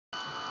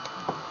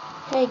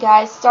Hey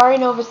guys,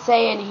 starting over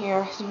saying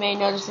here. As you may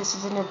notice, this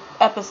is an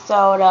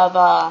episode of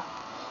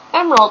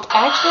Emerald.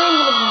 Actually, I'm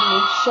going to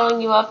be showing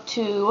you up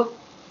to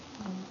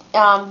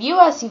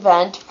U.S.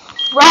 event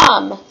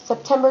from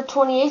September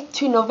 28th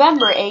to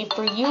November 8th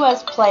for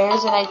U.S.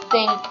 players, and I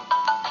think,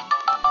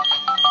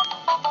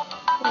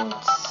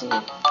 let's see,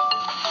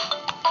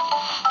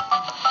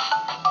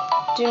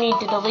 do need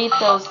to delete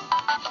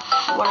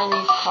one of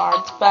these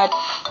cards, but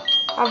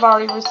I've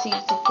already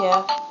received a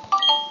gift.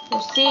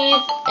 Receive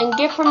and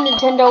gift from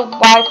Nintendo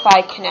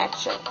Wi-Fi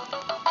connection.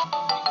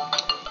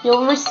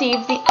 You'll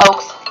receive the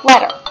Oaks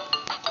letter,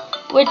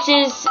 which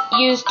is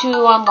used to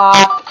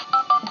unlock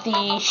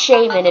the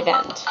Shaymin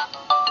event.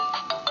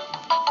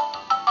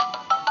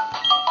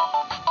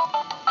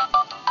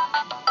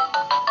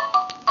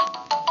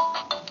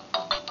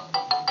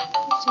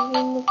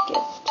 Receiving the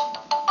gift.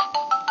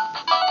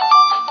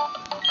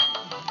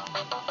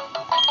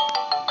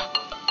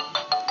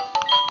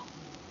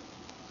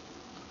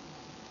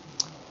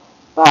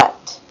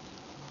 But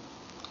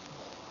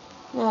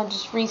now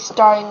just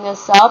restarting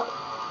this up,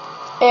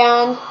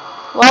 and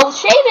well, the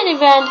Shaymin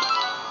event,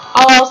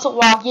 I'll also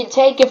walk you,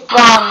 take it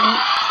from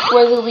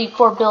where the Elite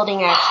Four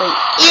building actually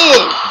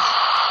is.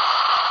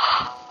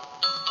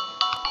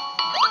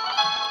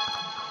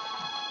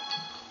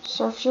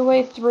 Surf your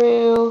way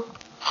through.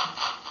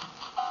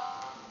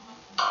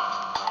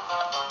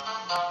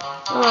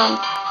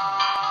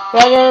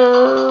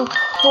 Better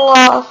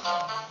plus.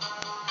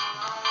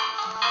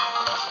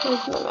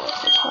 Where's my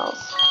master's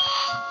house?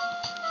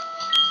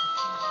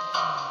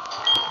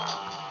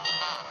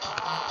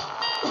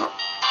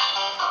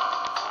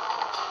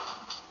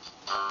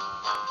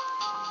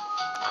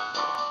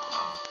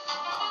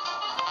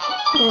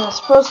 Yeah, I'm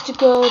supposed to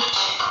go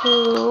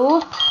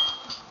to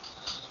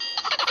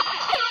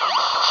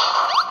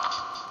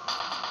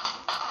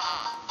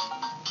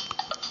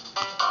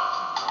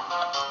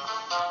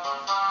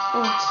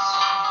let's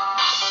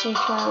see,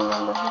 trying to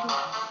remember how to.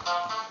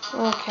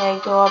 Okay,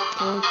 go up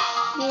through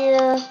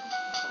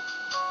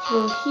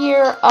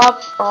here,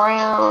 up,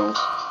 around,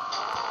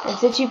 and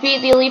since you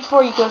beat the Elite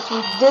Four, you go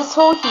through this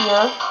hole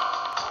here,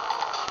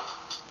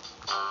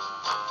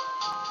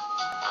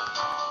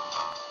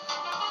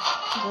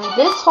 through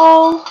this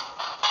hole,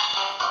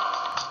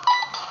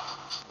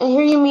 and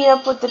here you meet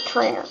up with the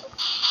trainer.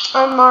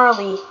 I'm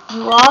Marley.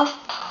 You are?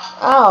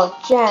 Oh,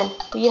 Jen.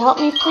 Will you help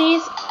me,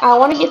 please? I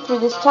want to get through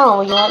this tunnel.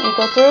 Will you let me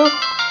go through?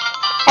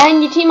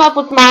 And you team up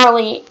with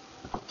Marley.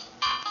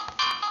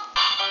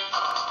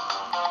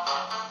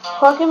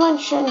 Pokemon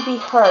shouldn't be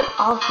hurt.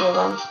 I'll heal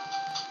them.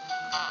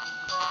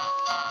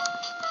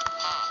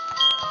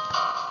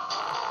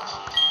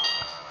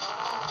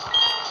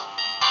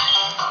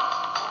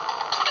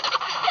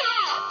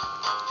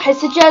 I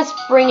suggest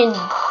bringing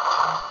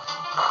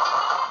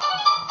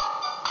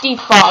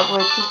Defog,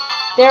 which is,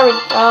 there we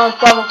go,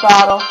 double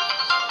battle.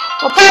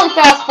 We'll probably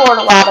fast forward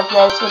a lot of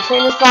this. When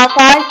trainers not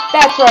die,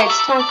 that's right,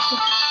 it's time to...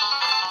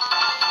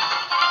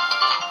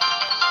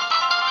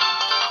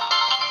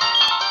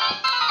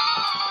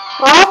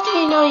 Well, after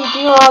you know you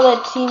do all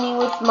that teaming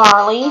with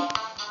Marley.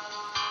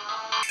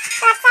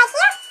 So it's right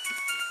here.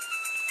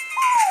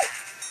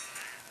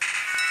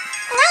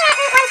 And now you're at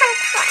Route 124. And there are 3 trainers to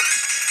battle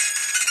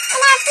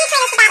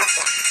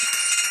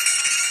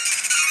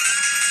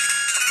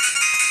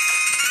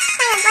here.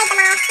 Trying to avoid them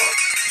all here.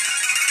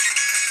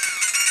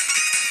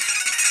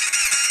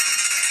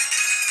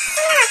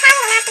 Some of them are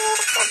probably not the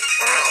music to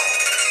avoid.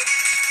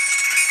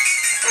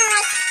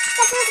 Alright,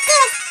 what you need to do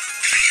is,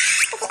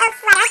 with the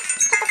Oaks letter,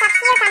 pick this up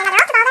here, find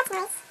another Oak ball, that's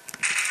nice.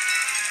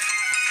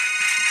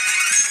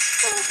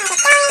 And you try to get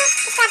going,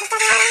 just grab this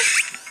other letter.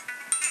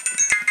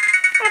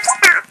 Or a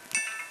peat ball.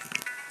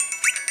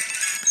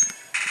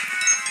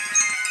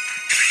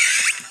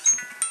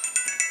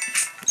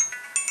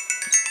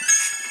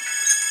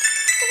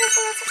 And there we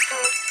go, this is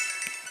on here.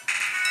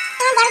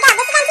 I don't like the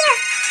top.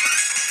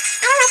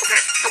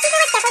 I keep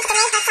it much carefully, but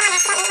it may have someone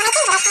accidentally. When I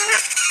think of it, I climb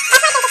up.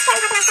 That's why I think it's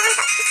certain Pokemon so uncle. Pokemon that can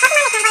voice the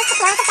feelings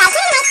of guys,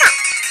 really nice cut.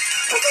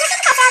 And see, you can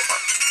catch those there.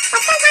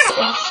 That's so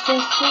common.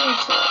 Instant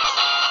features.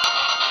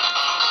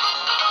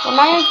 When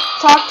I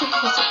talk to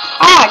Professor...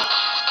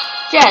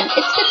 Jen,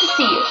 it's good to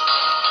see you.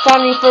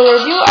 Without any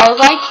further ado, I would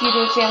like you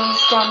to examine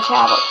the stone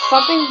tablet.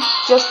 Something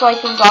just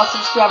like it was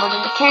also discovered in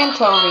the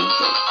Kanto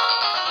region.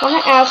 I want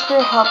to ask for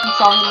your help in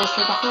solving the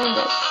mystery behind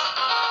this.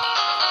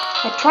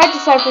 I tried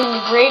deciphering the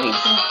engravings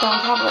in the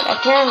stone tablet.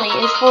 Apparently,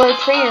 it is for a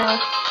trainer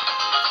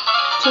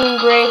to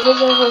engrave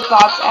his or her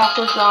thoughts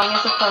after going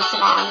as a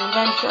person on an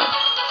adventure.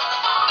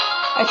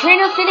 A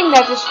trainer fitting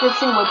that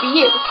description would be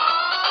you.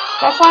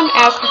 That's why I'm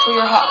asking for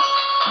your help.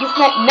 You've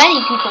met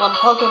many people in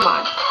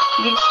Pokemon.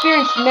 You've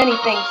experienced many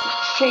things that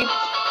shaped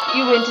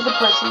you into the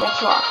person that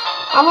you are.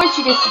 I want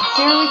you to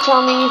sincerely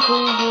tell me who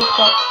you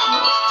felt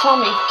most. Tell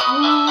me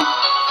who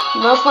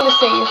you most want to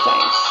say your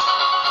thanks.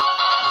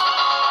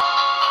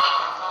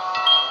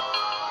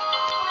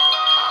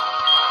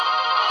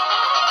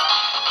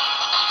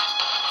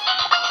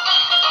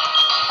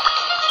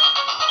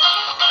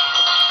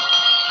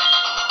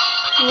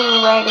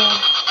 writing.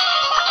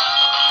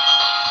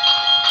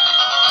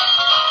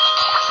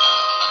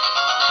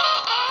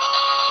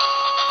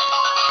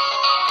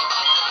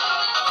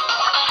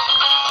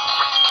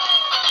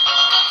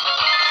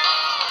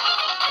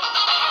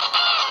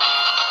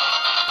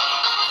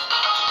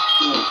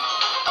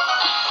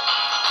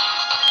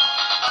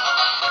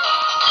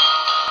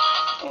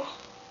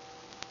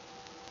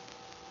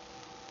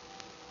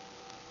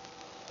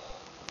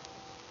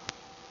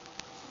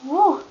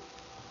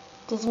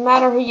 doesn't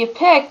matter who you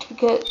picked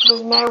because it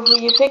doesn't matter who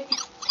you picked.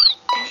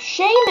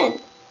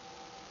 Letter-Shaymin.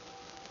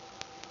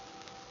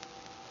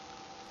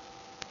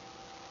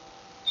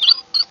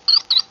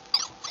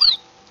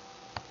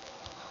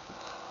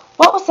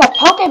 What was that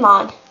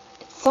Pokemon?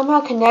 It's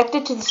somehow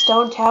connected to the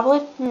stone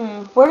tablet?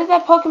 Where did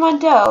that Pokemon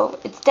go?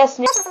 Its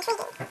destination. Thank you.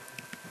 It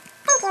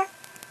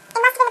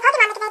must have been the Pokemon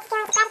that conveyed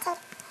feelings of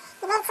gratitude.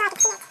 You made it so I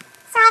could see it.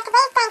 So I have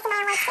conveyed thanks in my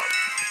own words too.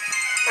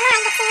 And now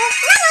I get to run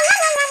down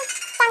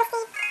the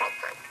steep brick path.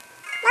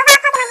 No wild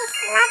Pokemon whose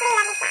lovely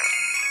flower. And this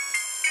is a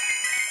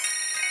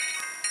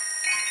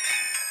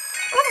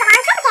long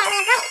trip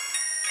apparently of running.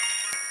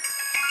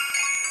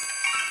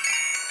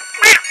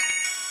 Wow.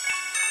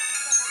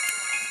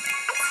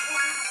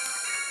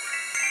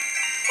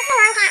 This is a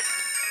long path. Oh, paradise.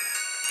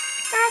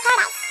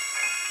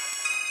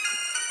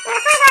 Now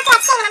before I go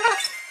up to that Shaymin, I'm gonna...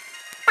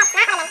 That's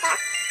not what I meant to do.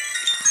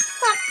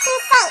 Here,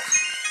 choose save.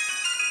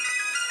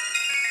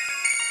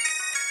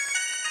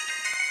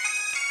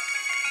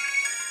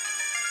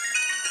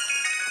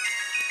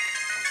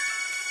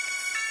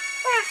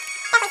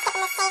 Definitely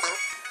skipping this saving.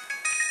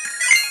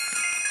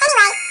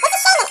 Anyway, this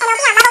is Shaymin, and it'll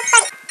be on level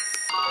 30.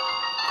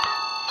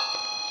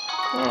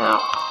 Now,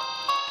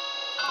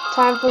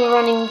 time for the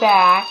running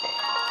back.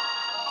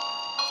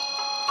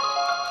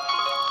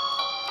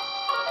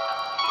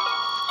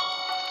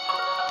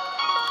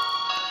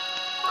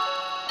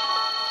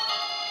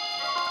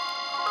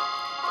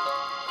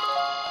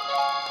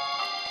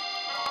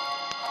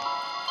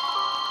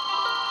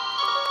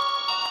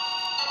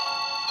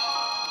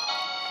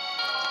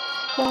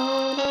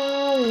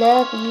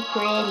 Love you,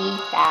 pretty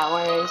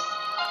flowers.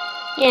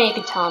 Yeah, you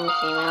can tell I'm a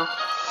female.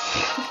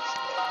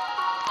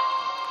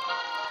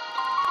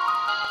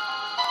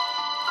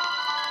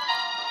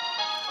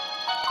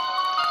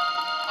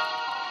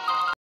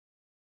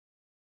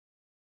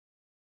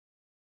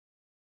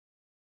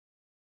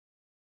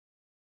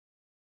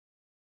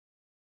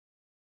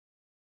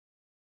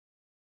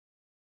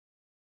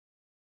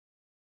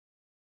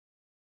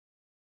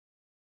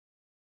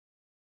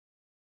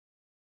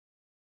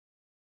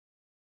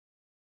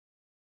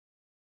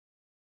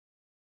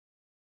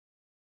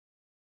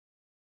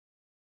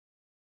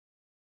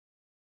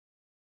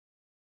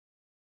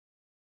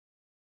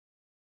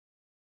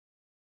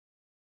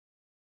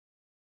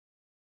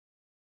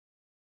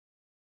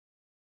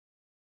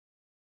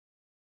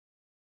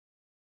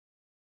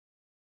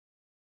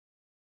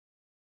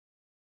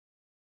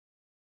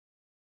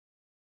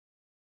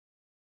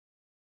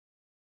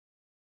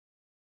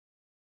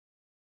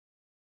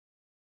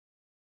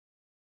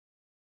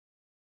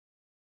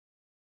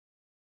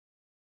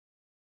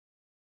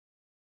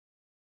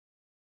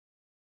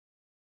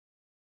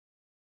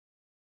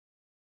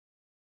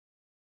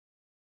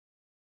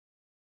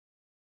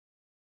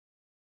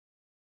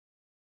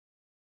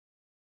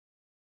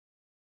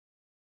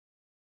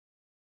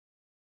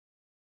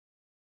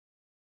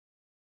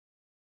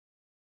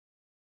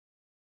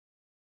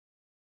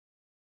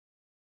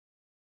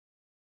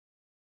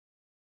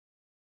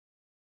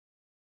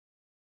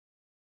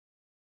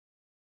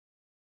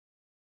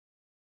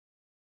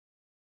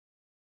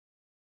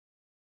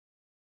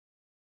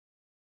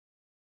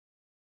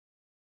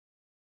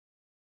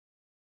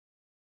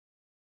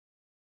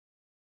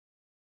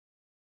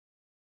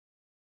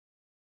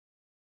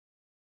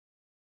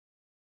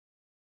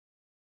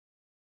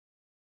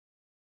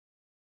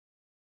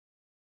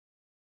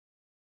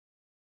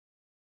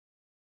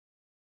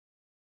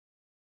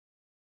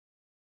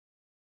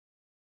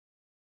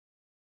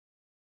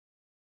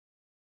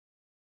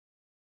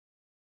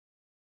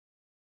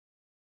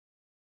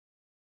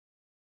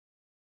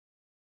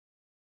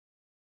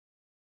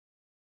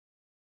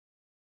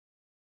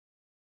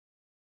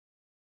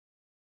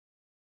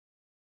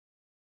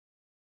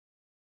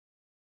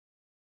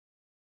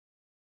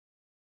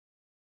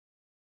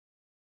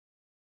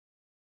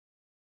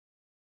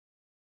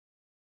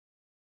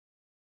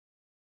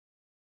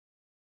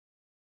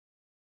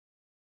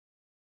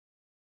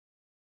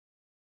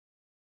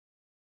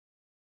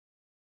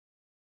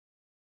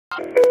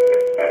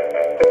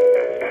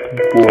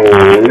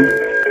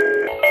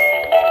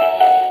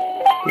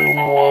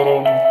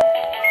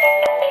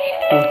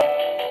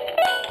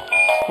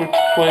 Switch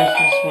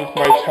places with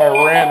my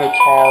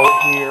Tyranitar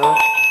here.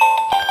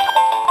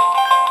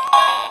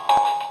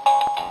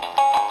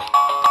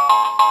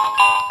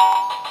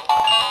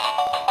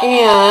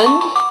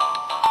 And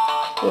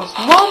there's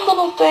one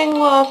little thing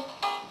left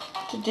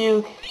to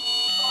do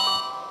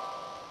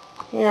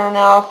here.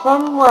 Now, if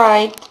I'm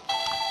right,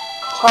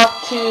 talk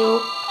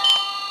to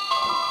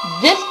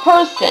this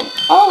person.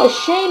 Oh, a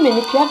Shaymin.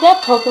 If you have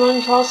that Pokemon,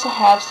 you can also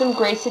have some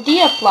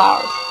Gracidea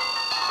flowers.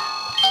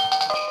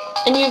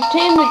 And you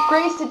obtain the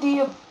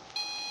Gracidea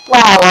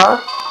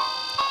flower.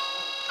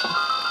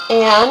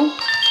 And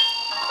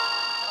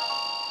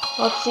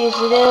let's see, is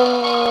it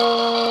in...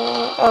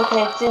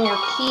 Okay, it's in your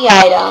key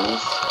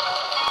items.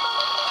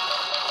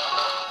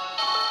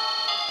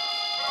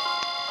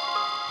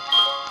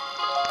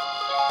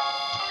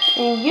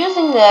 And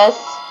using this,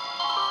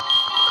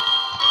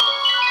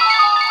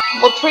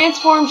 we'll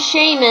transform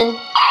Shaymin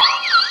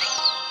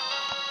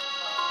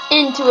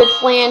into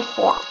its land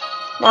form.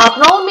 Now, it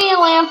can only be in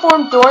land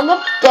form during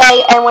the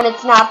day and when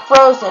it's not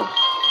frozen.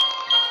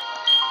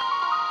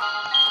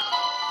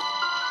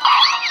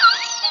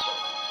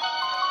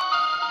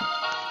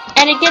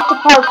 And it gets a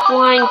part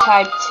flying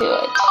type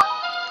to it.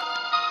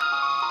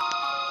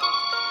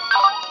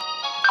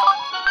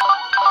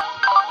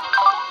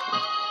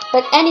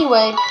 But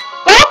anyway,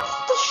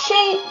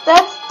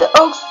 that's the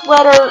Oak's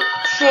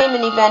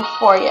Letter-Shaymin event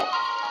for you.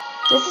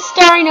 This is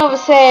Starry Nova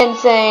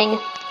saying,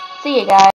 see you guys.